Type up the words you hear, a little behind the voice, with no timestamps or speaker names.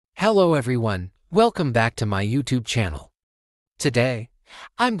Hello everyone, welcome back to my YouTube channel. Today,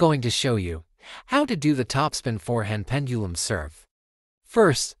 I'm going to show you how to do the topspin forehand pendulum serve.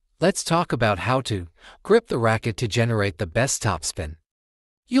 First, let's talk about how to grip the racket to generate the best topspin.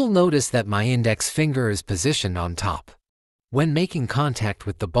 You'll notice that my index finger is positioned on top. When making contact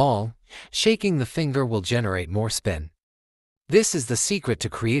with the ball, shaking the finger will generate more spin. This is the secret to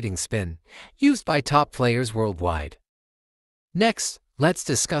creating spin, used by top players worldwide. Next, let's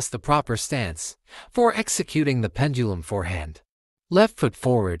discuss the proper stance for executing the pendulum forehand. Left foot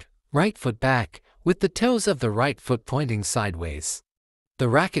forward, right foot back, with the toes of the right foot pointing sideways. The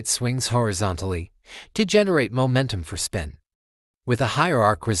racket swings horizontally to generate momentum for spin, with a higher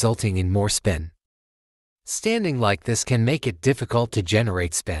arc resulting in more spin. Standing like this can make it difficult to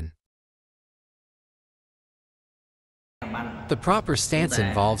generate spin. The proper stance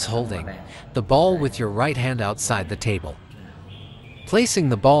involves holding the ball with your right hand outside the table. Placing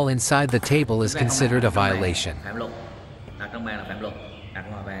the ball inside the table is considered a violation.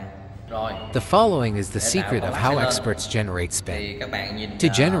 The following is the secret of how experts generate spin. To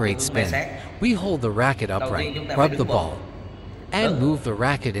generate spin, we hold the racket upright, rub the ball, and move the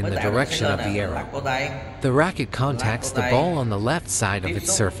racket in the direction of the arrow. The racket contacts the ball on the left side of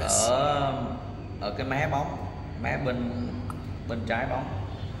its surface. Bên trái bóng,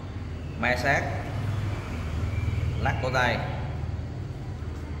 ma sát, lắc cổ tay.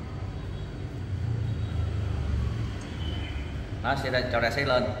 Nó sẽ cho ra xét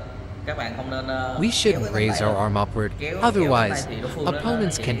lên. Các bạn không nên We shouldn't raise our arm upward, otherwise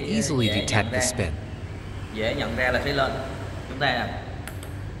opponents can easily detect the spin. Dễ nhận ra là xét lên. Chúng ta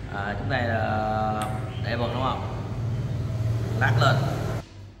để vần đúng không? Lắc lên.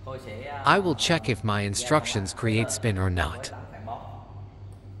 I will check if my instructions create spin or not.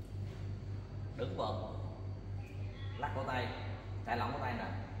 Đứng vững, lắc cổ tay, thả lỏng cổ tay nè,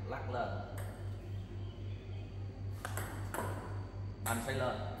 lắc lên, bành xoay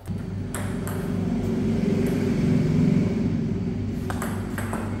lên,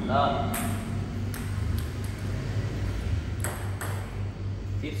 lên,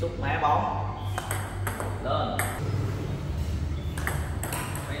 tiếp xúc má bóng, lên,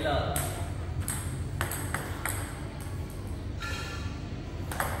 xoay lên.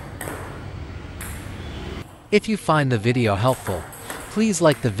 If you find the video helpful, please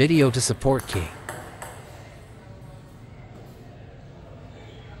like the video to support Key.